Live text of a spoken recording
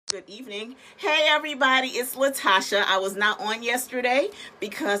Good evening. Hey everybody, it's Latasha. I was not on yesterday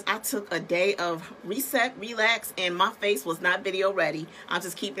because I took a day of reset, relax, and my face was not video ready. I'm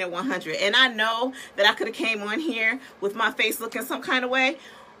just keeping it 100. And I know that I could have came on here with my face looking some kind of way,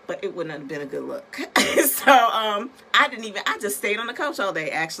 but it wouldn't have been a good look. I just stayed on the couch all day.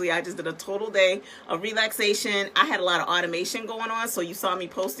 Actually, I just did a total day of relaxation. I had a lot of automation going on, so you saw me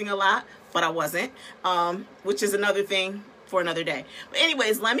posting a lot, but I wasn't, which is another thing for another day. But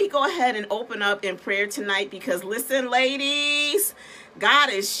anyways, let me go ahead and open up in prayer tonight because listen, ladies, God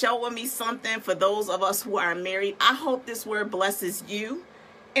is showing me something for those of us who are married. I hope this word blesses you.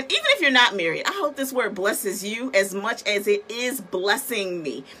 And even if you're not married, I hope this word blesses you as much as it is blessing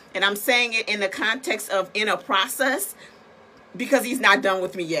me. And I'm saying it in the context of in a process because he's not done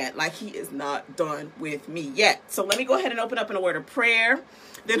with me yet. Like he is not done with me yet. So let me go ahead and open up in a word of prayer.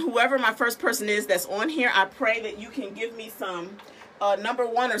 Then whoever my first person is that's on here, I pray that you can give me some number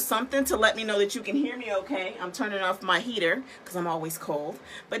one or something to let me know that you can hear me okay. I'm turning off my heater because I'm always cold.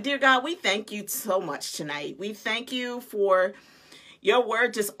 But dear God, we thank you so much tonight. We thank you for your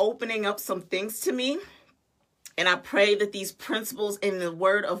word just opening up some things to me. And I pray that these principles in the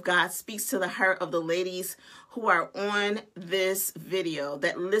word of God speaks to the heart of the ladies who are on this video,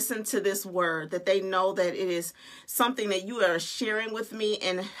 that listen to this word, that they know that it is something that you are sharing with me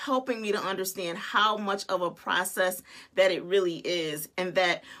and helping me to understand how much of a process that it really is, and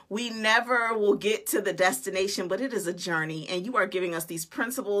that we never will get to the destination, but it is a journey, and you are giving us these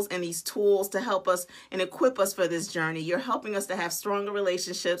principles and these tools to help us and equip us for this journey. You're helping us to have stronger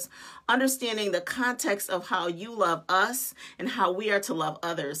relationships, understanding the context of how you love us and how we are to love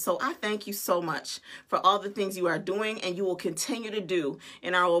others. So I thank you so much for all the things you are doing and you will continue to do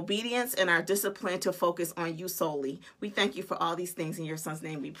in our obedience and our discipline to focus on you solely. We thank you for all these things. In your son's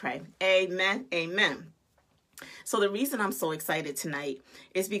name we pray. Amen. Amen. So the reason I'm so excited tonight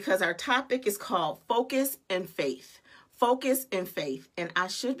is because our topic is called Focus and Faith. Focus and faith. And I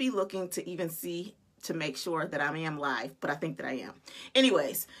should be looking to even see to make sure that I am live, but I think that I am.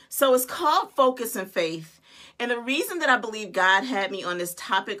 Anyways, so it's called Focus and Faith. And the reason that I believe God had me on this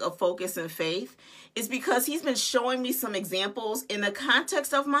topic of focus and faith is because he's been showing me some examples in the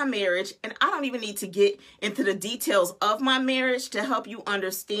context of my marriage. And I don't even need to get into the details of my marriage to help you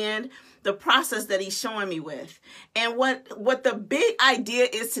understand the process that he's showing me with. And what the big idea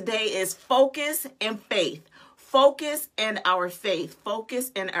is today is focus and faith. Focus and our faith.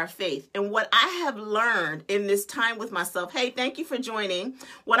 Focus and our faith. And what I have learned in this time with myself, hey, thank you for joining.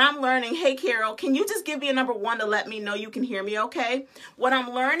 What I'm learning, hey, Carol, can you just give me a number one to let me know you can hear me okay? What I'm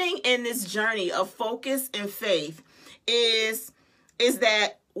learning in this journey of focus and faith is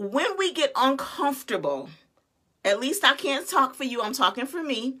that when we get uncomfortable, at least I can't talk for you, I'm talking for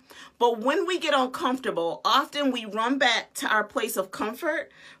me. But when we get uncomfortable, often we run back to our place of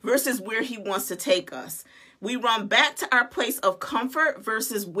comfort versus where he wants to take us. We run back to our place of comfort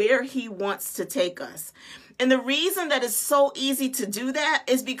versus where he wants to take us. And the reason that it's so easy to do that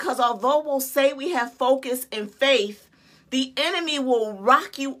is because although we'll say we have focus and faith, the enemy will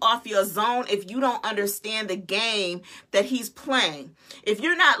rock you off your zone if you don't understand the game that he's playing. If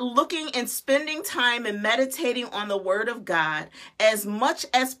you're not looking and spending time and meditating on the word of God as much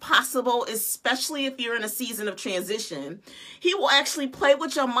as possible, especially if you're in a season of transition, he will actually play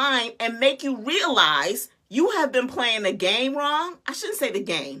with your mind and make you realize you have been playing the game wrong. I shouldn't say the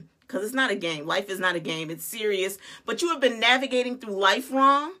game because it's not a game. Life is not a game. It's serious. But you have been navigating through life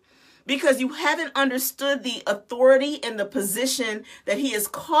wrong because you haven't understood the authority and the position that he is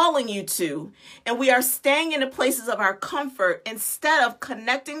calling you to. And we are staying in the places of our comfort instead of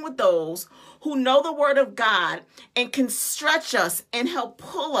connecting with those who know the word of God and can stretch us and help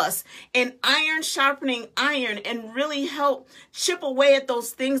pull us and iron sharpening iron and really help chip away at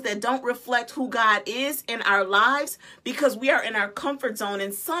those things that don't reflect who God is in our lives because we are in our comfort zone.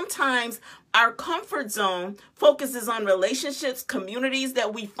 And sometimes our comfort zone focuses on relationships, communities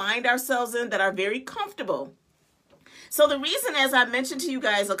that we find ourselves in that are very comfortable. So the reason, as I mentioned to you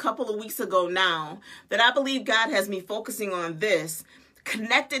guys a couple of weeks ago now, that I believe God has me focusing on this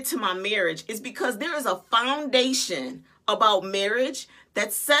connected to my marriage is because there is a foundation about marriage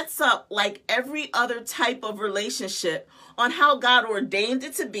that sets up like every other type of relationship on how God ordained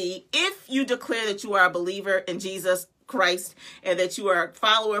it to be if you declare that you are a believer in Jesus Christ and that you are a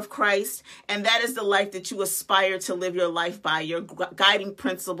follower of Christ, and that is the life that you aspire to live your life by, your guiding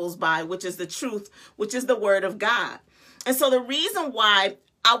principles by, which is the truth, which is the word of God. And so the reason why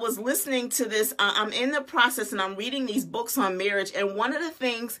I was listening to this. I'm in the process and I'm reading these books on marriage. And one of the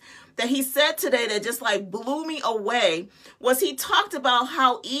things that he said today that just like blew me away was he talked about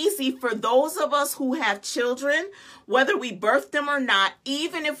how easy for those of us who have children, whether we birth them or not,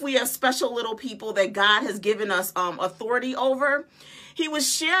 even if we have special little people that God has given us authority over. He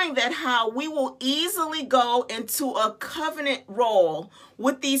was sharing that how we will easily go into a covenant role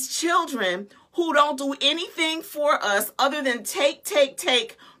with these children who don't do anything for us other than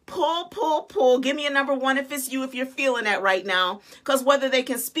take, pull. Give me a number one if it's you, if you're feeling that right now. Because whether they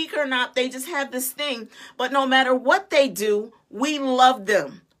can speak or not, they just have this thing. But no matter what they do, we love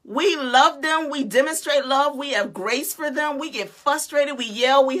them. We love them. We demonstrate love. We have grace for them. We get frustrated. We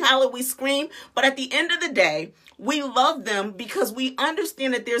yell, we holler, we scream. But at the end of the day, we love them because we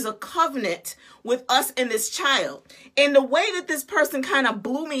understand that there's a covenant with us and this child. And the way that this person kind of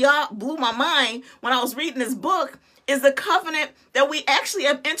blew my mind when I was reading this book is the covenant that we actually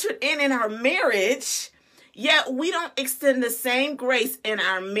have entered in our marriage. Yet we don't extend the same grace in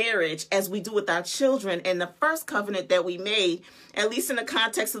our marriage as we do with our children. And the first covenant that we made, at least in the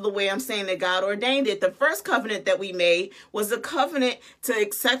context of the way I'm saying that God ordained it, the first covenant that we made was the covenant to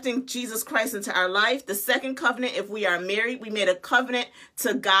accepting Jesus Christ into our life. The second covenant, if we are married, we made a covenant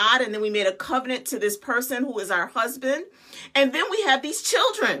to God, and then we made a covenant to this person who is our husband. And then we have these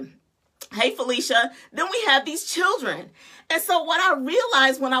children. Hey, Felicia. Then we have these children. And so what I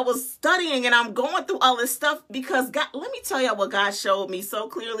realized when I was studying and I'm going through all this stuff, because God, let me tell you what God showed me so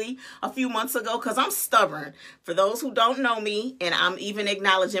clearly a few months ago, because I'm stubborn. For those who don't know me, and I'm even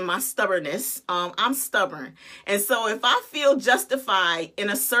acknowledging my stubbornness, I'm stubborn. And so if I feel justified in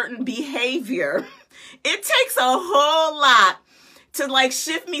a certain behavior, it takes a whole lot to like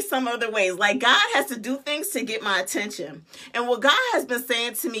shift me some other ways. Like God has to do things to get my attention. And what God has been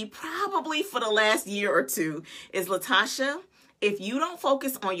saying to me probably for the last year or two is, Latasha, if you don't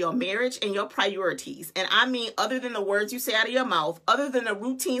focus on your marriage and your priorities, and I mean other than the words you say out of your mouth, other than the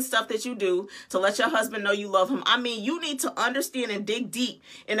routine stuff that you do to let your husband know you love him, I mean, you need to understand and dig deep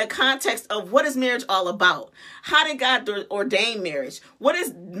in the context of what is marriage all about? How did God ordain marriage? What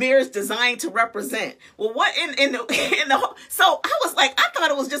is marriage designed to represent? Well, what in the so I was like, I thought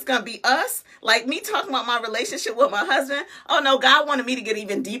it was just gonna be us, like me talking about my relationship with my husband. Oh no, God wanted me to get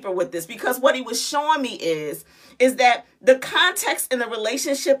even deeper with this, because what he was showing me is that the context in the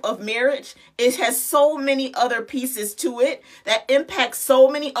relationship of marriage, it has so many other pieces to it that impact so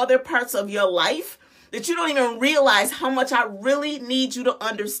many other parts of your life that you don't even realize how much I really need you to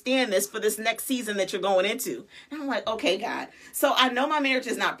understand this for this next season that you're going into. And I'm like, okay, God. So I know my marriage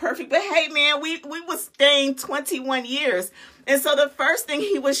is not perfect, but hey, man, we was staying 21 years. And so the first thing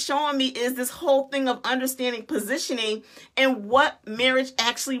he was showing me is this whole thing of understanding positioning and what marriage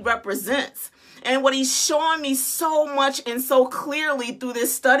actually represents. And what he's showing me so much and so clearly through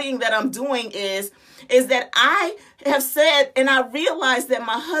this studying that I'm doing is that I have said, and I realize that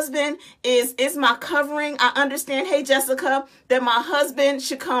my husband is my covering. I understand, hey, Jessica, that my husband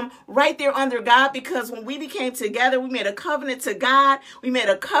should come right there under God, because when we became together, we made a covenant to God. We made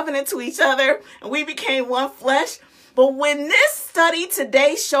a covenant to each other, and we became one flesh. But when this study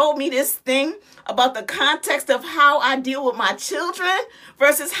today showed me this thing about the context of how I deal with my children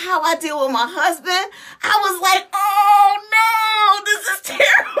versus how I deal with my husband, I was like, oh no, this is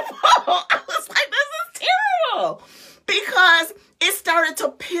terrible. I was like, this is terrible, because it started to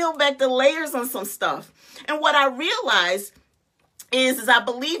peel back the layers on some stuff. And what I realized is I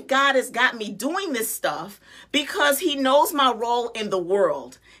believe God has got me doing this stuff because he knows my role in the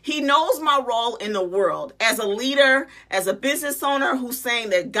world. He knows my role in the world as a leader, as a business owner who's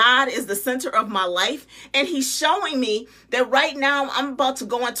saying that God is the center of my life. And he's showing me that right now I'm about to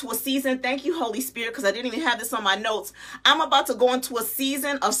go into a season. Thank you, Holy Spirit, because I didn't even have this on my notes. I'm about to go into a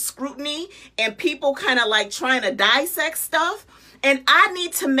season of scrutiny and people kind of like trying to dissect stuff. And I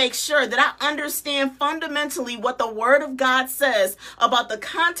need to make sure that I understand fundamentally what the Word of God says about the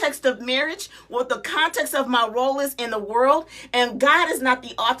context of marriage, what the context of my role is in the world. And God is not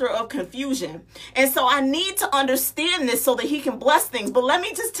the author of confusion. And so I need to understand this so that he can bless things. But let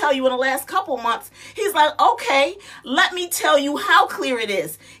me just tell you, in the last couple months, he's like, okay, let me tell you how clear it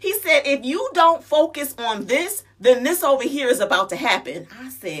is. He said, if you don't focus on this, then this over here is about to happen. I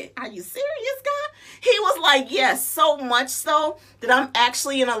said, are you serious, God? He was like, yes, so much so that I'm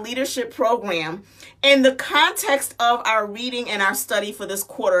actually in a leadership program. And the context of our reading and our study for this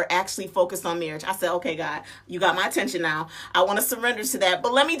quarter actually focused on marriage. I said, okay, God, you got my attention now. I want to surrender to that.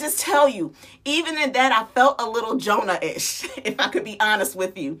 But let me just tell you, even in that, I felt a little Jonah-ish, if I could be honest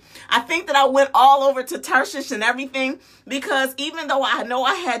with you. I think that I went all over to Tarshish and everything because even though I know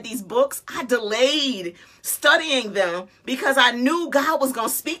I had these books, I delayed studying them because I knew God was going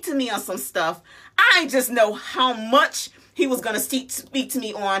to speak to me on some stuff. I just know how much he was going to speak to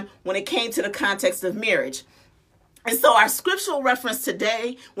me on when it came to the context of marriage. And so our scriptural reference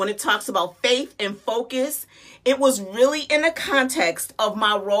today, when it talks about faith and focus, it was really in the context of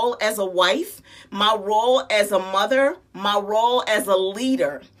my role as a wife, my role as a mother, my role as a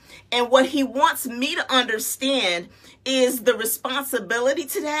leader. And what he wants me to understand is the responsibility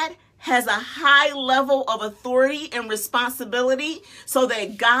to that has a high level of authority and responsibility so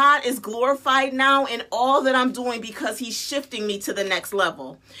that God is glorified now in all that I'm doing because he's shifting me to the next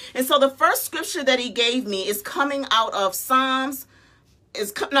level. And so the first scripture that he gave me is coming out of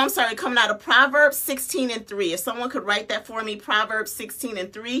coming out of Proverbs 16:3. If someone could write that for me, Proverbs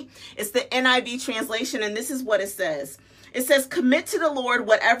 16:3. It's the NIV translation, and this is what it says. It says, commit to the Lord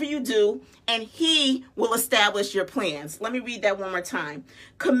whatever you do, and he will establish your plans. Let me read that one more time.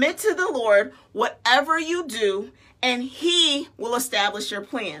 Commit to the Lord whatever you do, and he will establish your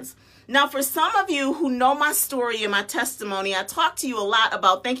plans. Now, for some of you who know my story and my testimony, I talked to you a lot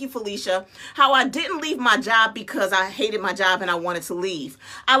about, thank you, Felicia, how I didn't leave my job because I hated my job and I wanted to leave.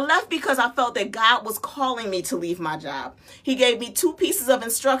 I left because I felt that God was calling me to leave my job. He gave me 2 pieces of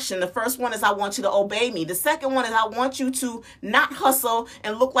instruction. The first one is I want you to obey me. The second one is I want you to not hustle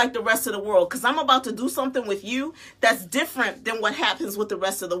and look like the rest of the world because I'm about to do something with you that's different than what happens with the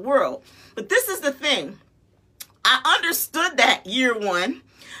rest of the world. But this is the thing. I understood that year 1.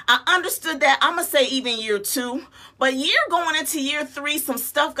 I understood that, I'm going to say even year 2, but going into year 3, some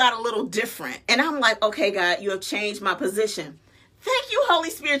stuff got a little different. And I'm like, okay, God, you have changed my position. Thank you, Holy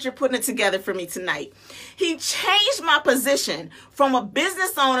Spirit, you're putting it together for me tonight. He changed my position from a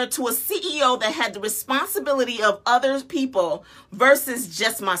business owner to a CEO that had the responsibility of other people versus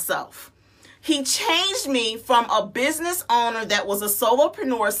just myself. He changed me from a business owner that was a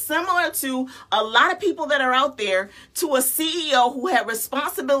solopreneur, similar to a lot of people that are out there, to a CEO who had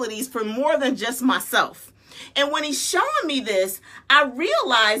responsibilities for more than just myself. And when he's showing me this, I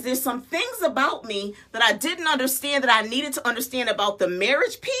realized there's some things about me that I didn't understand that I needed to understand about the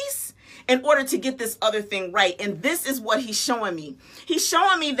marriage piece in order to get this other thing right. And this is what he's showing me. He's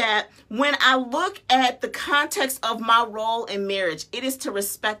showing me that when I look at the context of my role in marriage, it is to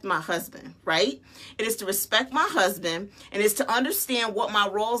respect my husband, right? It is to respect my husband, and it's to understand what my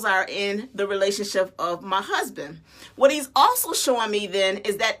roles are in the relationship of my husband. What he's also showing me then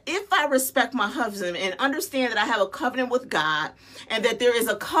is that if I respect my husband and understand that I have a covenant with God and that there is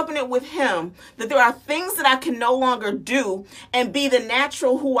a covenant with him, that there are things that I can no longer do and be the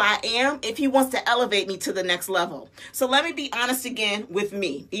natural who I am if he wants to elevate me to the next level. So let me be honest again with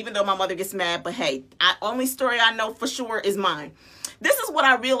me, even though my mother gets mad, but hey, only story I know for sure is mine. This is what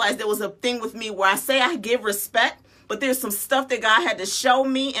I realized. There was a thing with me where I say I give respect, but there's some stuff that God had to show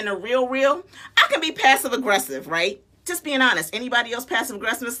me in a real. I can be passive aggressive, right? Just being honest. Anybody else passive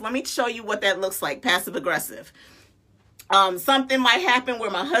aggressive? Let me show you what that looks like, passive aggressive. Something might happen where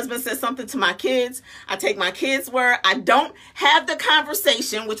my husband says something to my kids. I take my kids where I don't have the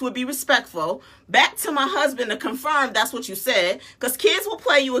conversation, which would be respectful, back to my husband to confirm that's what you said, because kids will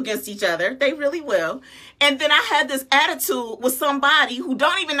play you against each other. They really will. And then I had this attitude with somebody who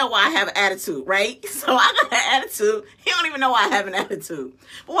don't even know why I have an attitude, right? So I got an attitude. He don't even know why I have an attitude.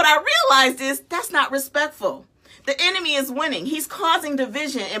 But what I realized is that's not respectful. The enemy is winning. He's causing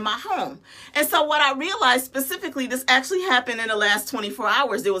division in my home. And so what I realized specifically, this actually happened in the last 24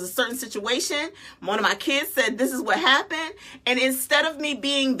 hours. There was a certain situation. One of my kids said, this is what happened. And instead of me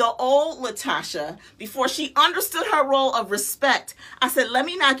being the old Latasha, before she understood her role of respect, I said, let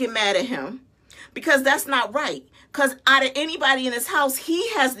me not get mad at him because that's not right. Because out of anybody in this house, he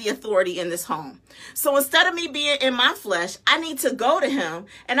has the authority in this home. So instead of me being in my flesh, I need to go to him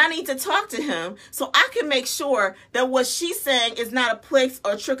and I need to talk to him so I can make sure that what she's saying is not a place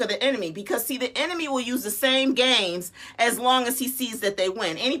or a trick of the enemy. Because see, the enemy will use the same games as long as he sees that they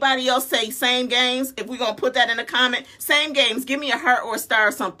win. Anybody else say same games? If we're going to put that in the comment, same games, give me a heart or a star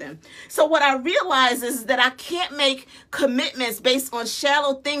or something. So what I realize is that I can't make commitments based on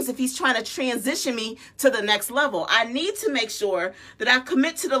shallow things if he's trying to transition me to the next level. I need to make sure that I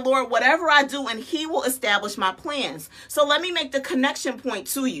commit to the Lord whatever I do, and he will establish my plans. So let me make the connection point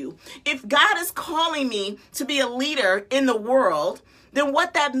to you. If God is calling me to be a leader in the world, then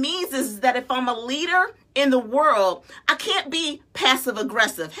what that means is that if I'm a leader in the world, I can't be passive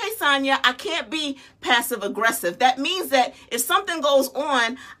aggressive. Hey, Sonia, I can't be passive aggressive. That means that if something goes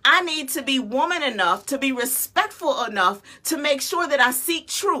on, I need to be woman enough, to be respectful enough to make sure that I seek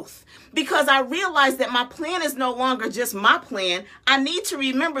truth. Because I realize that my plan is no longer just my plan. I need to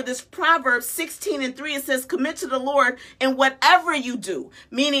remember this Proverbs 16:3. It says, commit to the Lord in whatever you do.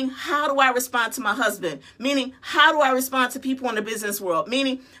 Meaning, how do I respond to my husband? Meaning, how do I respond to people in the business world?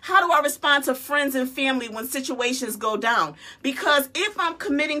 Meaning, how do I respond to friends and family when situations go down? Because if I'm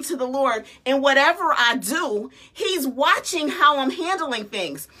committing to the Lord in whatever I do, he's watching how I'm handling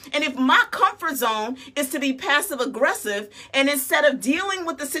things. And if my comfort zone is to be passive aggressive, and instead of dealing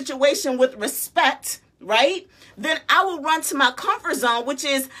with the situation with respect, right, then I will run to my comfort zone, which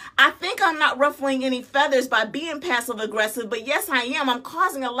is, I think I'm not ruffling any feathers by being passive aggressive, but yes, I am. I'm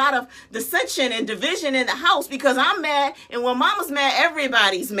causing a lot of dissension and division in the house because I'm mad, and when mama's mad,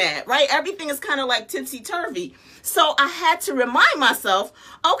 everybody's mad, right? Everything is kind of like tipsy-turvy. So I had to remind myself,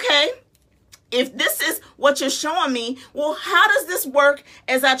 okay, if this is what you're showing me, well, how does this work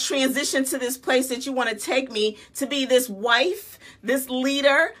as I transition to this place that you want to take me to be this wife, this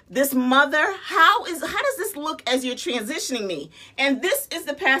leader, this mother? How does this look as you're transitioning me? And this is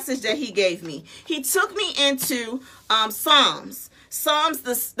the passage that he gave me. He took me into Psalms,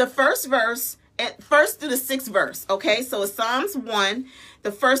 the first verse, first through the sixth verse. Okay, so it's Psalms 1,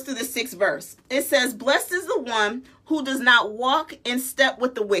 the first through the sixth verse. It says, blessed is the one who does not walk in step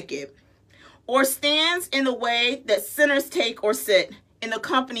with the wicked, or stands in the way that sinners take or sit in the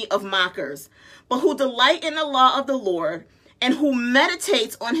company of mockers, but who delight in the law of the Lord, and who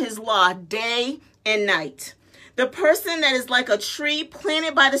meditates on his law day and night. The person that is like a tree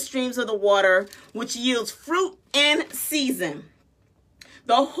planted by the streams of the water, which yields fruit in season,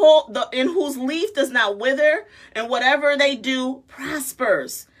 in whose leaf does not wither, and whatever they do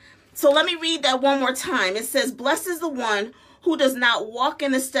prospers. So let me read that one more time. It says, blessed is the one who does not walk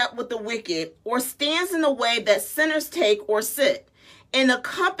in the step with the wicked, or stands in the way that sinners take or sit in the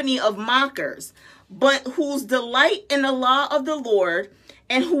company of mockers, but whose delight in the law of the Lord,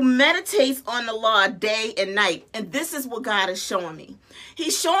 and who meditates on the law day and night. And this is what God is showing me.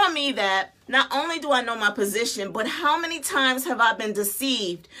 He's showing me that not only do I know my position, but how many times have I been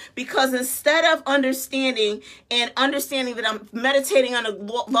deceived? Because instead of understanding that I'm meditating on the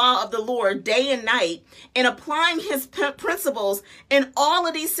law of the Lord day and night and applying his principles in all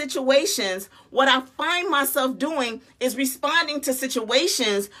of these situations, what I find myself doing is responding to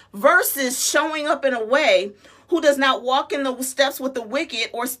situations versus showing up in a way who does not walk in the steps with the wicked,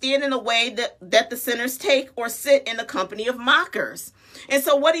 or stand in the way that the sinners take, or sit in the company of mockers. And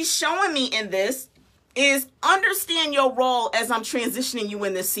so what he's showing me in this is, understand your role as I'm transitioning you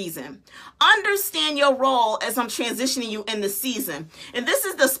in this season. Understand your role as I'm transitioning you in this season. And this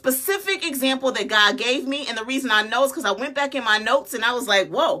is the specific example that God gave me. And the reason I know is because I went back in my notes and I was like,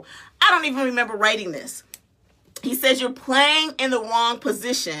 whoa, I don't even remember writing this. He says, you're playing in the wrong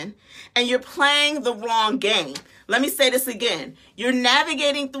position and you're playing the wrong game. Let me say this again. You're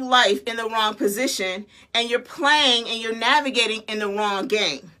navigating through life in the wrong position, and you're playing and you're navigating in the wrong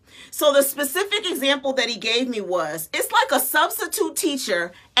game. So the specific example that he gave me was, it's like a substitute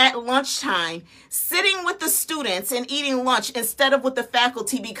teacher at lunchtime sitting with the students and eating lunch instead of with the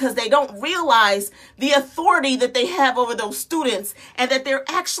faculty, because they don't realize the authority that they have over those students, and that they're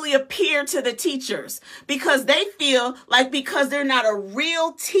actually a peer to the teachers, because they feel like because they're not a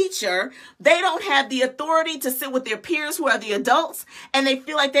real teacher, they don't have the authority to sit with their peers who are the adults, and they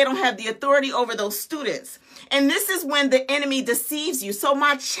feel like they don't have the authority over those students. And this is when the enemy deceives you. So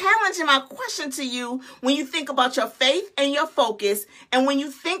my challenge and my question to you, when you think about your faith and your focus, and when you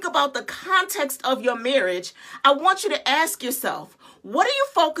think about the context of your marriage, I want you to ask yourself, what are you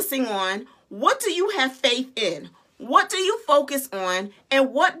focusing on? What do you have faith in? What do you focus on,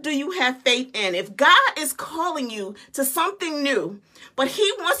 and what do you have faith in? If God is calling you to something new, but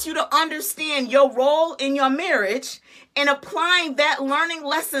he wants you to understand your role in your marriage and applying that, learning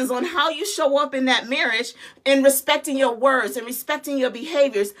lessons on how you show up in that marriage and respecting your words and respecting your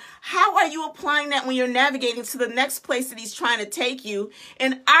behaviors, how are you applying that when you're navigating to the next place that he's trying to take you?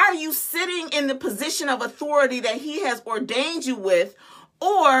 And are you sitting in the position of authority that he has ordained you with?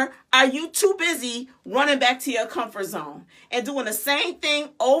 Or are you too busy running back to your comfort zone and doing the same thing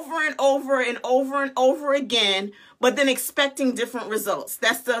over and over and over and over again, but then expecting different results?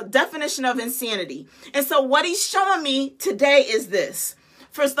 That's the definition of insanity. And so what he's showing me today is this.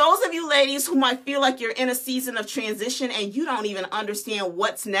 For those of you ladies who might feel like you're in a season of transition and you don't even understand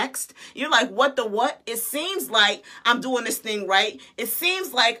what's next, you're like, what the what? It seems like I'm doing this thing right. It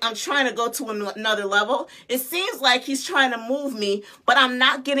seems like I'm trying to go to another level. It seems like he's trying to move me, but I'm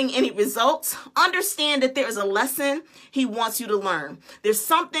not getting any results. Understand that there is a lesson he wants you to learn. There's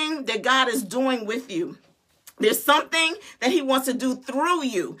something that God is doing with you. There's something that he wants to do through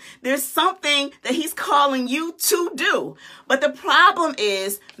you. There's something that he's calling you to do. But the problem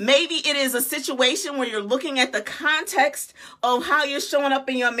is, maybe it is a situation where you're looking at the context of how you're showing up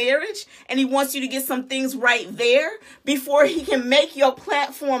in your marriage, and he wants you to get some things right there before he can make your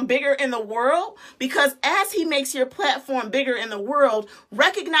platform bigger in the world. Because as he makes your platform bigger in the world,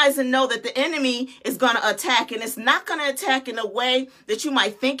 recognize and know that the enemy is going to attack, and it's not going to attack in a way that you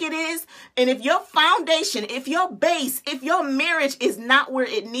might think it is. And if your foundation, if your base, if your marriage is not where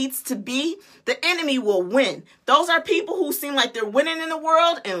it needs to be, the enemy will win. Those are people who seem like they're winning in the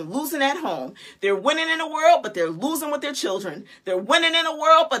world and losing at home. They're winning in the world, but they're losing with their children. They're winning in the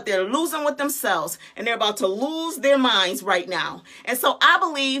world, but they're losing with themselves. And they're about to lose their minds right now. And so I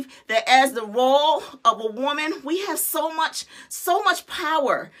believe that as the role of a woman, we have so much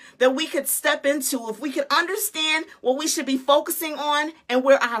power that we could step into if we could understand what we should be focusing on and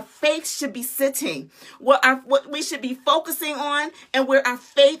where our faith should be sitting. What we should be focusing on and where our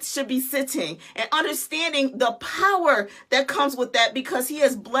faith should be sitting, and understanding the power that comes with that, because he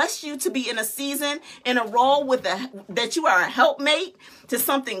has blessed you to be in a season, in a role that you are a helpmate to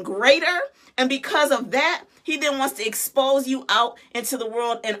something greater. And because of that, he then wants to expose you out into the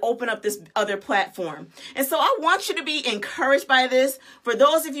world and open up this other platform. And so I want you to be encouraged by this. For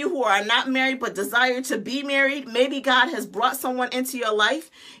those of you who are not married but desire to be married, maybe God has brought someone into your life.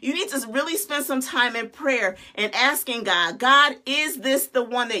 You need to really spend some time in prayer and asking God, God, is this the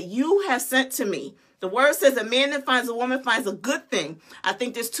one that you have sent to me? The word says a man that finds a woman finds a good thing. I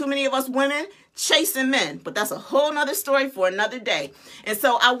think there's too many of us women chasing men, but that's a whole nother story for another day. And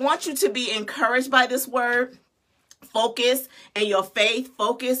so I want you to be encouraged by this word. Focus and your faith,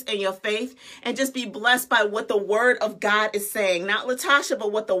 and just be blessed by what the word of God is saying. Not Latasha,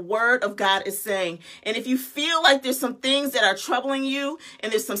 but what the word of God is saying. And if you feel like there's some things that are troubling you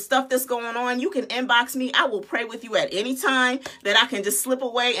and there's some stuff that's going on, you can inbox me. I will pray with you at any time that I can just slip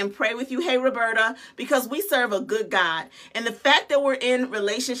away and pray with you. Hey, Roberta, because we serve a good God. And the fact that we're in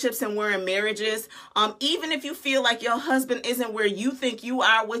relationships and we're in marriages, even if you feel like your husband isn't where you think you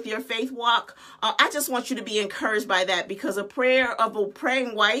are with your faith walk, I just want you to be encouraged by that, because a prayer of a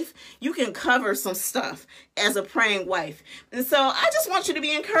praying wife, you can cover some stuff as a praying wife. And so I just want you to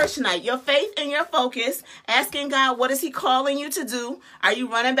be encouraged tonight. Your faith and your focus, asking God, what is he calling you to do? Are you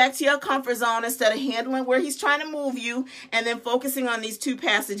running back to your comfort zone instead of handling where he's trying to move you? And then focusing on these two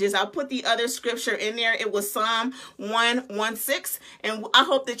passages. I'll put the other scripture in there. It was Psalm 1:16. And I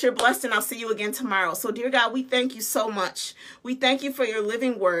hope that you're blessed, and I'll see you again tomorrow. So dear God, we thank you so much. We thank you for your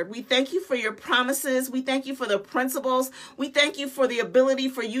living word. We thank you for your promises. We thank you for the principles. We thank you for the ability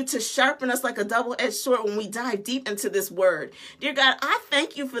for you to sharpen us like a double-edged sword when we dive deep into this word. Dear God, I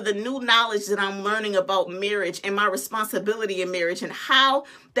thank you for the new knowledge that I'm learning about marriage and my responsibility in marriage and how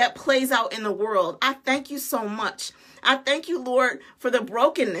that plays out in the world. I thank you so much. I thank you, Lord, for the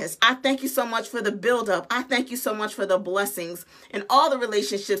brokenness. I thank you so much for the buildup. I thank you so much for the blessings and all the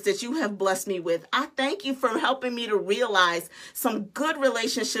relationships that you have blessed me with. I thank you for helping me to realize some good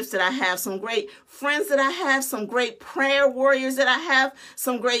relationships that I have, some great friends that I have, some great prayer warriors that I have,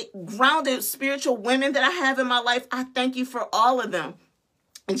 some great grounded spiritual women that I have in my life. I thank you for all of them.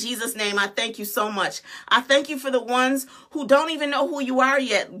 In Jesus' name, I thank you so much. I thank you for the ones who don't even know who you are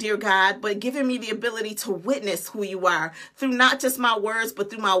yet, dear God, but giving me the ability to witness who you are through not just my words, but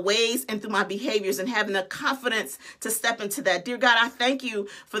through my ways and through my behaviors, and having the confidence to step into that. Dear God, I thank you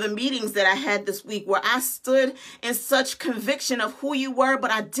for the meetings that I had this week where I stood in such conviction of who you were,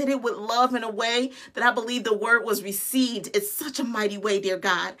 but I did it with love in a way that I believe the word was received in such a mighty way, dear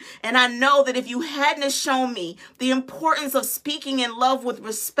God. And I know that if you hadn't shown me the importance of speaking in love with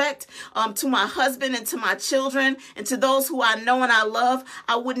respect to my husband and to my children and to those who I know and I love,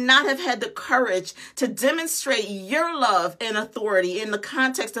 I would not have had the courage to demonstrate your love and authority in the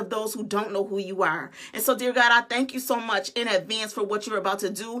context of those who don't know who you are. And so, dear God, I thank you so much in advance for what you're about to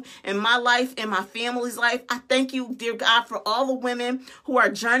do in my life, in my family's life. I thank you, dear God, for all the women who are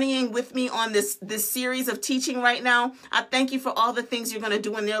journeying with me on this series of teaching right now. I thank you for all the things you're going to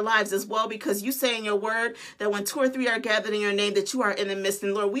do in their lives as well, because you say in your word that when 2 or 3 are gathered in your name, that you are in the midst this.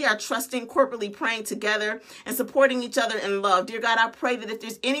 And Lord, we are trusting, corporately praying together and supporting each other in love. Dear God, I pray that if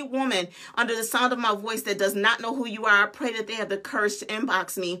there's any woman under the sound of my voice that does not know who you are, I pray that they have the courage to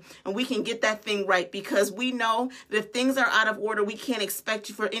inbox me and we can get that thing right, because we know that if things are out of order, we can't expect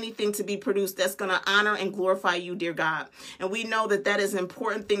you for anything to be produced that's going to honor and glorify you, dear God. And we know that that is an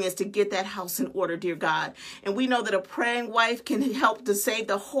important thing, is to get that house in order, dear God. And we know that a praying wife can help to save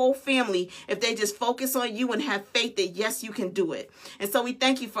the whole family if they just focus on you and have faith that yes, you can do it. And so we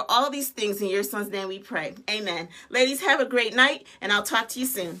thank you for all these things. In your son's name we pray. Amen. Ladies, have a great night, and I'll talk to you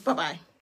soon. Bye-bye.